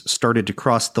claims started to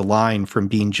cross the line from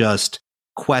being just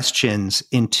questions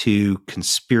into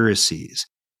conspiracies.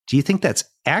 Do you think that's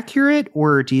accurate,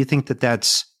 or do you think that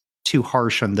that's too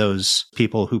harsh on those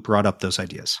people who brought up those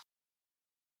ideas?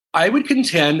 I would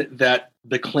contend that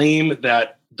the claim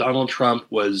that Donald Trump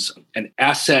was an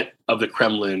asset of the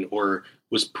Kremlin or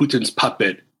was Putin's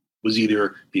puppet, was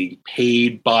either being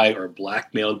paid by or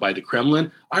blackmailed by the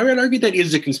Kremlin, I would argue that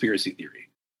is a conspiracy theory.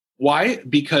 Why?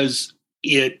 Because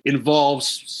it involves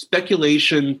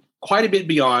speculation quite a bit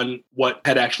beyond what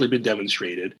had actually been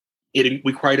demonstrated. It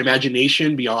required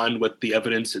imagination beyond what the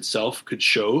evidence itself could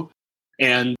show.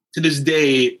 And to this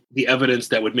day, the evidence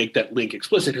that would make that link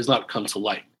explicit has not come to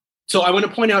light. So I want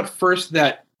to point out first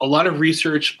that a lot of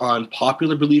research on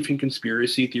popular belief in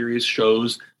conspiracy theories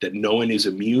shows that no one is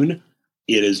immune.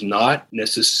 It is not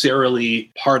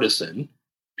necessarily partisan.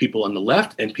 People on the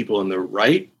left and people on the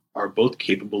right are both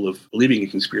capable of believing in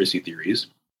conspiracy theories.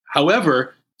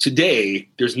 However, today,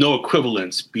 there's no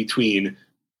equivalence between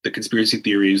the conspiracy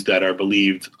theories that are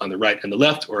believed on the right and the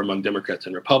left or among Democrats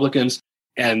and Republicans.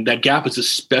 And that gap is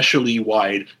especially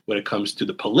wide when it comes to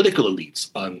the political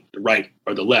elites on the right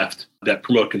or the left that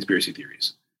promote conspiracy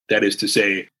theories. That is to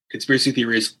say, conspiracy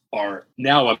theories are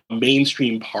now a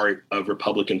mainstream part of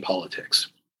Republican politics.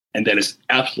 And that is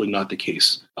absolutely not the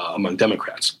case among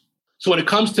Democrats. So when it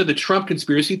comes to the Trump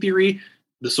conspiracy theory,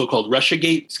 the so-called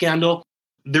Russiagate scandal,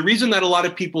 the reason that a lot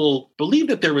of people believed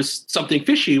that there was something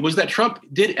fishy was that Trump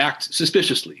did act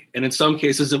suspiciously. And in some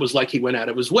cases, it was like he went out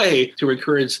of his way to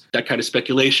encourage that kind of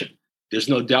speculation. There's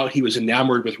no doubt he was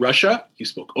enamored with Russia. He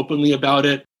spoke openly about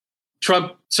it.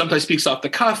 Trump sometimes speaks off the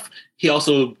cuff. He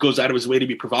also goes out of his way to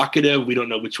be provocative. We don't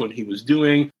know which one he was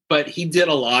doing, but he did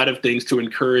a lot of things to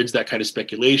encourage that kind of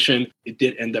speculation. It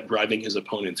did end up driving his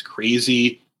opponents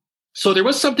crazy. So there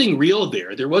was something real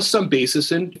there. There was some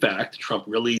basis in fact. Trump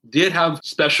really did have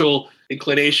special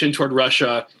inclination toward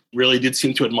Russia, really did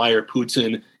seem to admire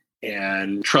Putin,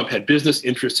 and Trump had business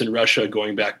interests in Russia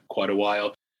going back quite a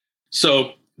while.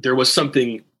 So there was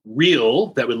something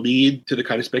real that would lead to the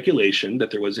kind of speculation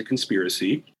that there was a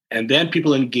conspiracy. And then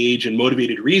people engage in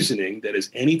motivated reasoning that is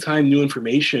anytime new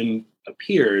information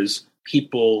appears,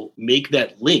 people make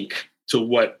that link to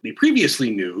what they previously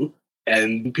knew,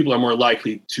 and people are more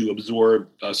likely to absorb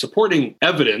supporting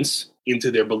evidence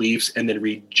into their beliefs and then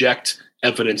reject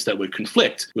evidence that would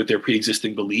conflict with their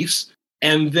pre-existing beliefs.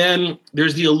 And then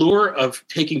there's the allure of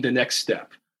taking the next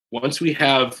step. Once we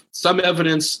have some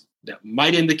evidence that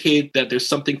might indicate that there's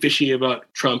something fishy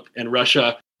about Trump and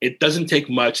Russia, it doesn't take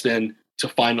much then to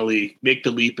finally make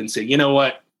the leap and say, you know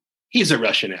what? He's a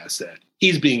Russian asset.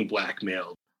 He's being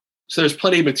blackmailed. So there's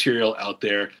plenty of material out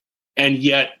there. And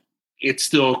yet it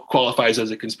still qualifies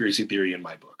as a conspiracy theory in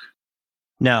my book.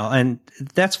 No, and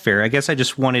that's fair. I guess I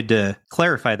just wanted to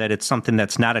clarify that it's something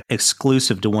that's not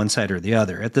exclusive to one side or the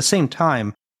other. At the same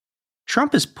time,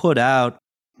 Trump has put out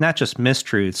not just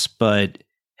mistruths, but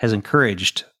has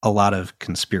encouraged a lot of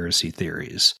conspiracy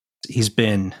theories. He's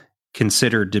been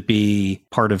considered to be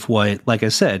part of what, like I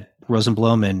said,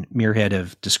 Rosenblum and Muirhead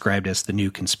have described as the new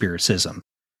conspiracism.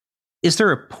 Is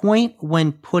there a point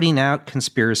when putting out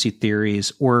conspiracy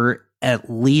theories, or at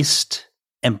least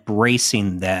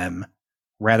embracing them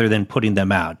rather than putting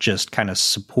them out, just kind of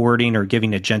supporting or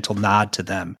giving a gentle nod to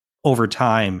them over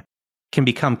time, can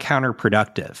become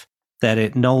counterproductive, that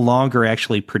it no longer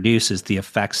actually produces the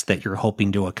effects that you're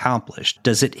hoping to accomplish?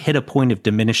 Does it hit a point of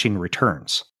diminishing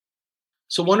returns?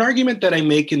 So one argument that I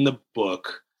make in the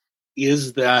book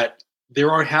is that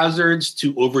there are hazards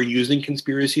to overusing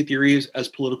conspiracy theories as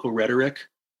political rhetoric.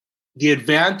 The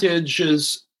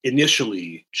advantages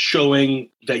initially, showing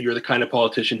that you're the kind of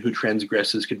politician who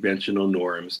transgresses conventional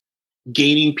norms,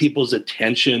 gaining people's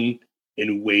attention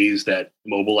in ways that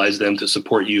mobilize them to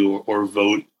support you or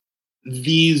vote,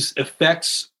 these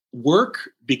effects work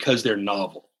because they're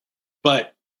novel.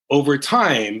 But over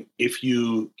time, if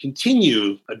you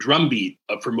continue a drumbeat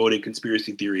of promoting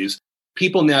conspiracy theories,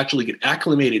 people naturally get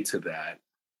acclimated to that.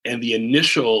 And the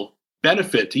initial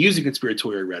benefit to using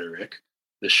conspiratorial rhetoric,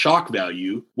 the shock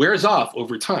value, wears off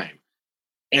over time.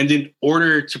 And in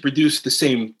order to produce the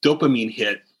same dopamine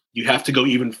hit, you have to go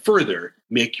even further,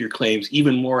 make your claims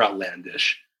even more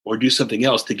outlandish, or do something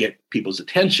else to get people's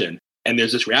attention. And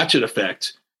there's this ratchet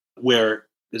effect where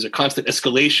there's a constant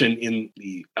escalation in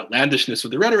the outlandishness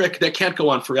of the rhetoric that can't go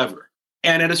on forever.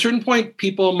 And at a certain point,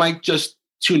 people might just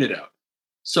tune it out.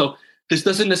 So this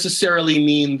doesn't necessarily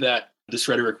mean that this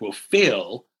rhetoric will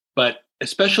fail, but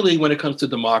especially when it comes to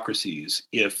democracies,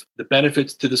 if the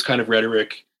benefits to this kind of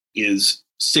rhetoric is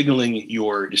signaling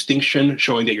your distinction,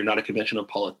 showing that you're not a conventional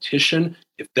politician,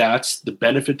 if that's the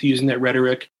benefit to using that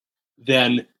rhetoric,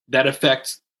 then that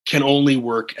effect can only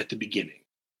work at the beginning.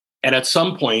 And at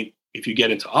some point, if you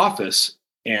get into office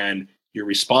and you're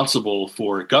responsible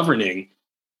for governing,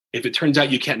 if it turns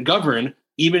out you can't govern,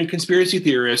 even conspiracy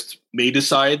theorists may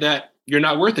decide that you're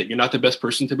not worth it. You're not the best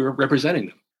person to be representing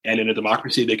them. And in a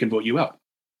democracy, they can vote you out.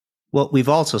 Well, we've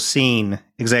also seen,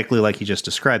 exactly like you just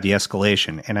described, the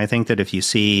escalation. And I think that if you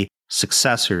see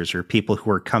successors or people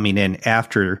who are coming in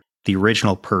after the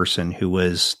original person who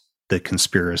was the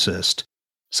conspiracist,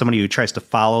 somebody who tries to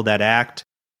follow that act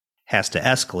has to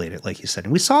escalate it, like you said.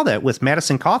 And we saw that with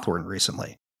Madison Cawthorn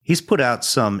recently. He's put out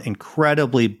some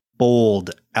incredibly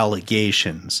bold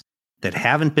allegations that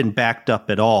haven't been backed up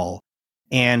at all.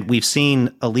 And we've seen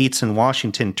elites in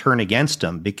Washington turn against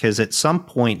him because at some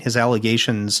point his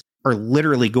allegations are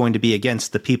literally going to be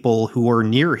against the people who are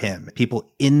near him, people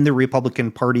in the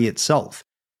Republican Party itself.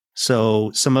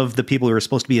 So some of the people who are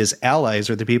supposed to be his allies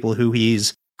are the people who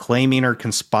he's claiming are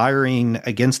conspiring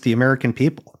against the American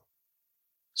people.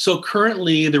 So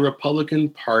currently, the Republican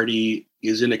Party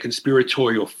is in a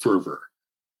conspiratorial fervor.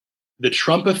 The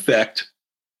Trump effect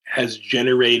has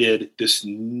generated this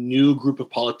new group of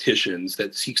politicians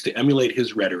that seeks to emulate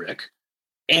his rhetoric,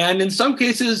 and in some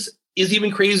cases is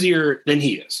even crazier than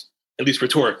he is, at least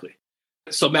rhetorically.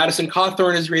 So Madison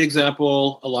Cawthorn is a great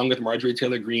example, along with Marjorie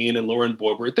Taylor Greene and Lauren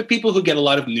Boebert, the people who get a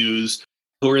lot of news,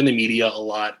 who are in the media a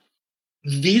lot.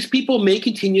 These people may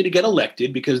continue to get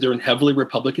elected because they're in heavily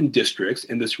Republican districts,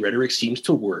 and this rhetoric seems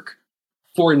to work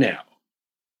for now.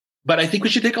 But I think we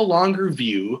should take a longer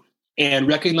view and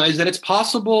recognize that it's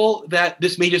possible that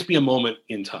this may just be a moment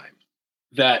in time.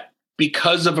 That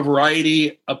because of a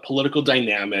variety of political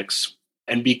dynamics,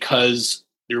 and because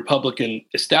the Republican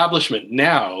establishment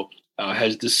now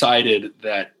has decided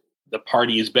that the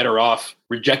party is better off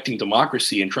rejecting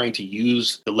democracy and trying to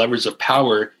use the levers of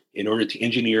power in order to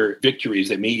engineer victories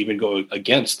that may even go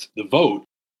against the vote,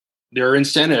 there are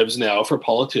incentives now for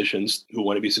politicians who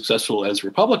want to be successful as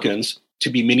Republicans to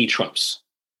be mini Trumps.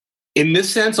 In this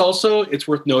sense, also, it's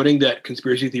worth noting that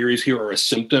conspiracy theories here are a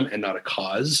symptom and not a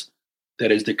cause.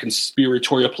 That is, the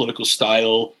conspiratorial political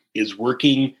style is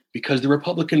working because the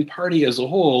Republican Party as a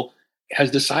whole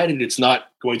has decided it's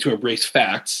not going to embrace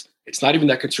facts. It's not even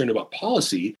that concerned about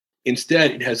policy.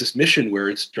 Instead, it has this mission where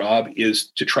its job is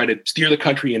to try to steer the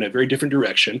country in a very different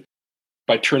direction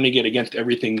by turning it against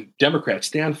everything Democrats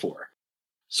stand for.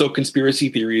 So conspiracy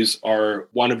theories are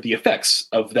one of the effects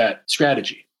of that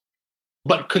strategy.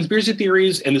 But conspiracy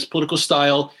theories and this political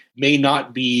style may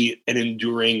not be an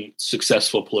enduring,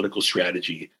 successful political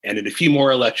strategy. And in a few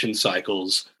more election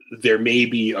cycles, there may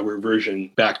be a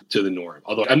reversion back to the norm.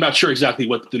 Although I'm not sure exactly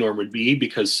what the norm would be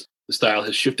because the style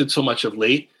has shifted so much of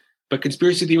late. But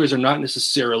conspiracy theories are not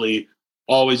necessarily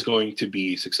always going to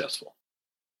be successful.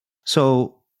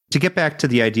 So to get back to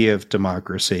the idea of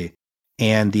democracy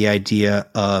and the idea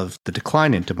of the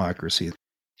decline in democracy,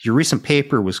 your recent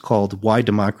paper was called Why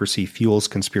Democracy Fuels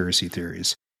Conspiracy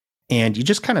Theories. And you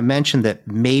just kind of mentioned that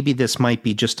maybe this might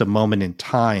be just a moment in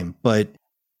time, but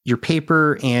your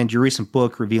paper and your recent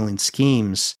book, Revealing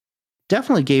Schemes,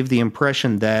 definitely gave the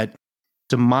impression that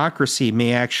democracy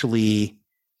may actually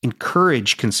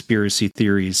encourage conspiracy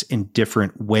theories in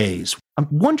different ways. I'm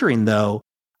wondering, though,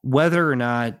 whether or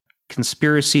not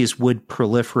conspiracies would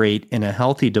proliferate in a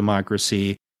healthy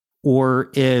democracy,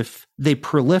 or if they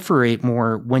proliferate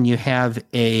more when you have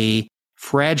a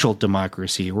fragile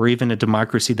democracy or even a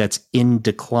democracy that's in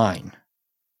decline.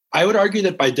 I would argue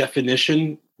that by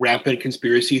definition, rampant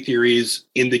conspiracy theories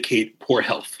indicate poor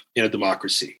health in a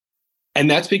democracy. And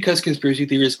that's because conspiracy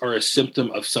theories are a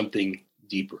symptom of something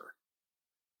deeper.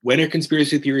 When a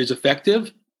conspiracy theory is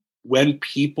effective, when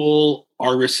people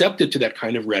are receptive to that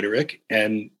kind of rhetoric,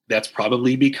 and that's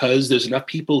probably because there's enough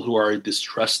people who are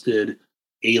distrusted,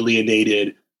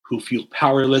 alienated, who feel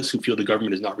powerless, who feel the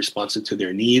government is not responsive to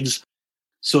their needs.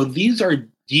 So these are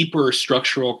deeper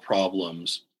structural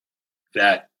problems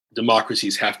that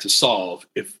democracies have to solve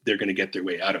if they're going to get their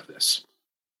way out of this.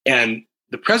 And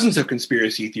the presence of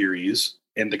conspiracy theories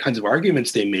and the kinds of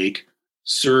arguments they make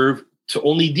serve to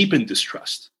only deepen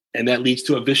distrust. And that leads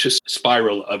to a vicious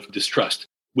spiral of distrust,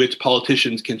 which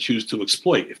politicians can choose to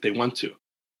exploit if they want to.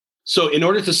 So in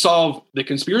order to solve the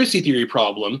conspiracy theory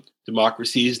problem,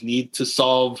 democracies need to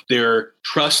solve their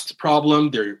trust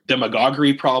problem, their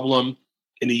demagoguery problem.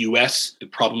 In the US, the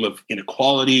problem of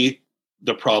inequality,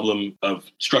 the problem of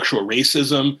structural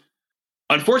racism.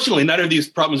 Unfortunately, none of these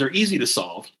problems are easy to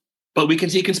solve, but we can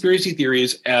see conspiracy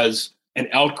theories as an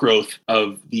outgrowth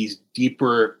of these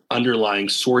deeper underlying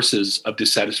sources of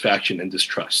dissatisfaction and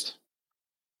distrust.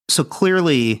 So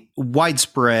clearly,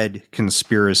 widespread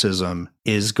conspiracism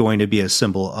is going to be a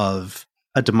symbol of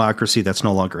a democracy that's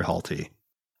no longer healthy.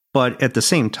 But at the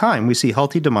same time, we see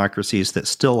healthy democracies that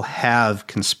still have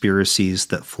conspiracies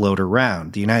that float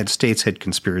around. The United States had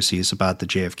conspiracies about the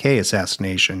JFK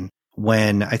assassination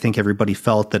when I think everybody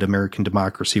felt that American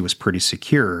democracy was pretty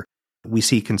secure. We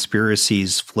see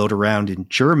conspiracies float around in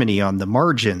Germany on the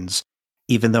margins,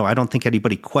 even though I don't think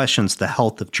anybody questions the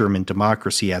health of German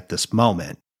democracy at this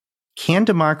moment. Can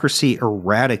democracy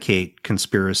eradicate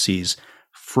conspiracies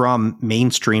from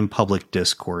mainstream public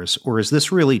discourse, or is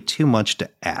this really too much to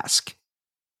ask?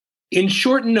 In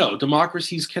short, no.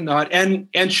 Democracies cannot and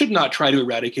should not try to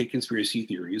eradicate conspiracy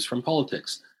theories from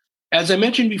politics. As I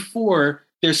mentioned before,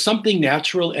 there's something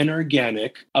natural and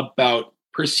organic about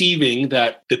perceiving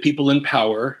that the people in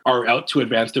power are out to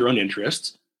advance their own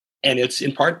interests. And it's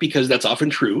in part because that's often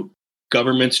true.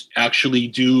 Governments actually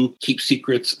do keep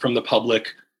secrets from the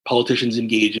public. Politicians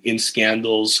engage in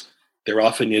scandals. There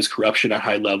often is corruption at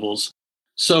high levels.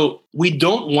 So we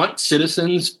don't want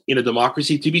citizens in a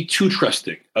democracy to be too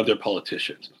trusting of their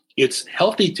politicians. It's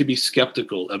healthy to be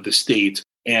skeptical of the state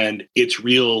and its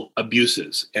real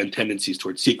abuses and tendencies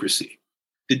towards secrecy.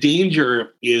 The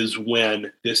danger is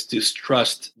when this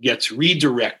distrust gets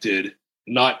redirected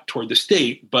not toward the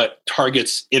state, but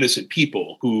targets innocent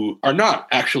people who are not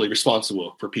actually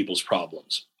responsible for people's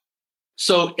problems.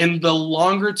 So in the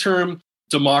longer term,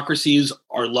 democracies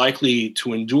are likely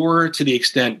to endure to the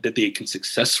extent that they can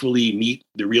successfully meet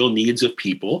the real needs of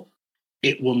people.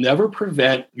 It will never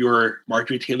prevent your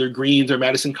Marjorie Taylor Greenes or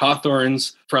Madison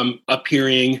Cawthorns from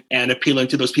appearing and appealing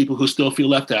to those people who still feel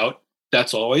left out.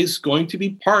 That's always going to be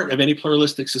part of any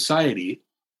pluralistic society.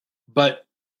 But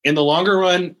in the longer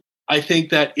run, I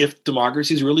think that if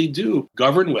democracies really do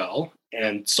govern well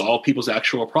and solve people's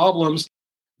actual problems,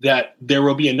 that there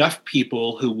will be enough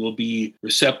people who will be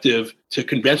receptive to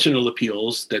conventional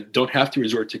appeals that don't have to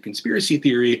resort to conspiracy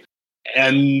theory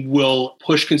and will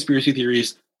push conspiracy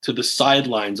theories to the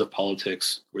sidelines of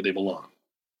politics where they belong.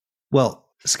 Well,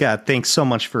 Scott, thanks so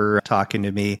much for talking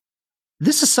to me.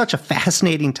 This is such a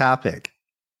fascinating topic.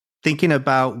 Thinking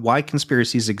about why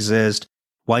conspiracies exist,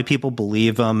 why people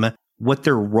believe them, what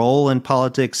their role in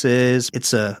politics is.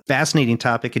 It's a fascinating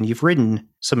topic, and you've written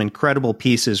some incredible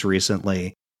pieces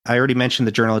recently. I already mentioned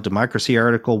the Journal of Democracy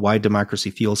article, Why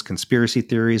Democracy Fuels Conspiracy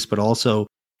Theories, but also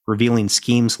Revealing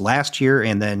Schemes last year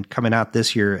and then coming out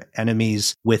this year,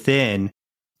 Enemies Within.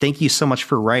 Thank you so much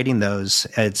for writing those.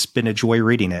 It's been a joy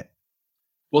reading it.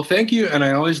 Well, thank you. And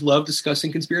I always love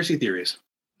discussing conspiracy theories.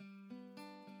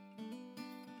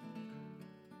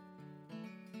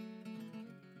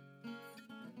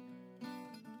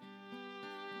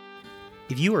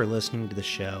 If you are listening to the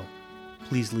show,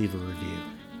 please leave a review.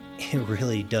 It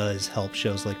really does help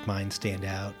shows like mine stand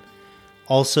out.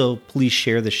 Also, please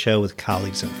share the show with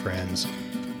colleagues and friends,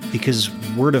 because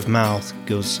word of mouth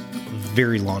goes a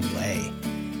very long way.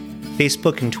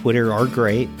 Facebook and Twitter are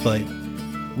great, but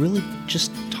really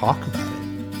just talk about it.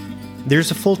 There's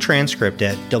a full transcript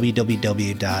at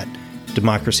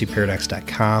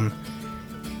www.democracyparadox.com.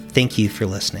 Thank you for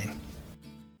listening.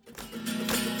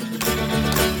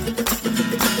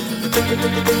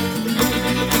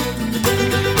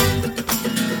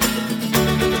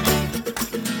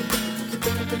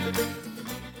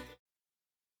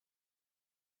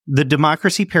 The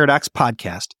Democracy Paradox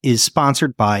podcast is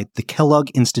sponsored by the Kellogg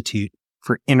Institute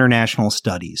for International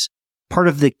Studies, part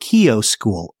of the Keough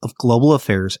School of Global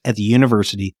Affairs at the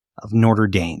University of Notre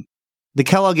Dame. The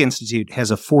Kellogg Institute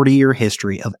has a 40-year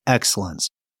history of excellence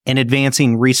in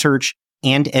advancing research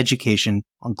and education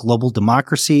on global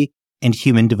democracy and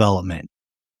human development.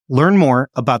 Learn more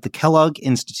about the Kellogg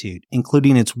Institute,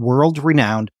 including its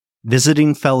world-renowned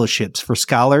visiting fellowships for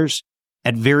scholars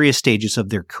at various stages of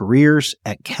their careers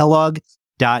at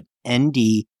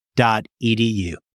kellogg.nd.edu.